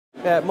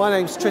Yeah, my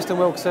name's Tristan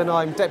Wilkinson.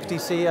 I'm Deputy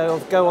CEO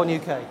of Go On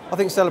UK. I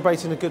think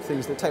celebrating the good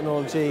things that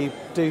technology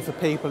do for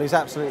people is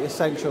absolutely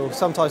essential.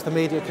 Sometimes the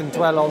media can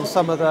dwell on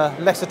some of the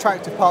less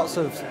attractive parts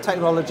of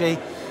technology.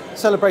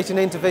 Celebrating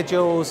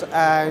individuals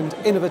and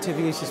innovative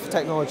uses for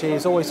technology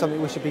is always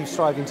something we should be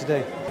striving to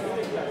do.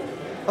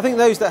 I think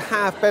those that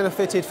have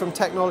benefited from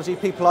technology,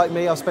 people like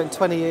me, I've spent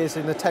 20 years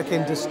in the tech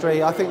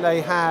industry, I think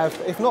they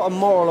have, if not a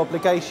moral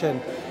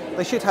obligation,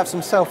 they should have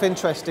some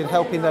self-interest in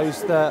helping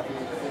those that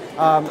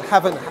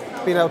haven't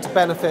been able to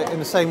benefit in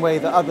the same way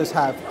that others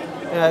have.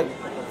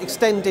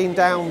 Extending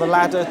down the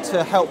ladder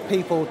to help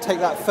people take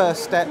that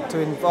first step to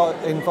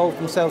involve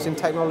themselves in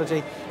technology,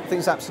 I think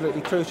is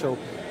absolutely crucial.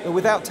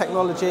 Without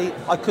technology,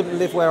 I couldn't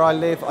live where I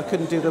live, I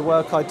couldn't do the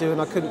work I do, and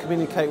I couldn't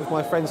communicate with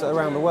my friends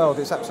around the world.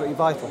 It's absolutely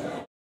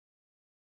vital.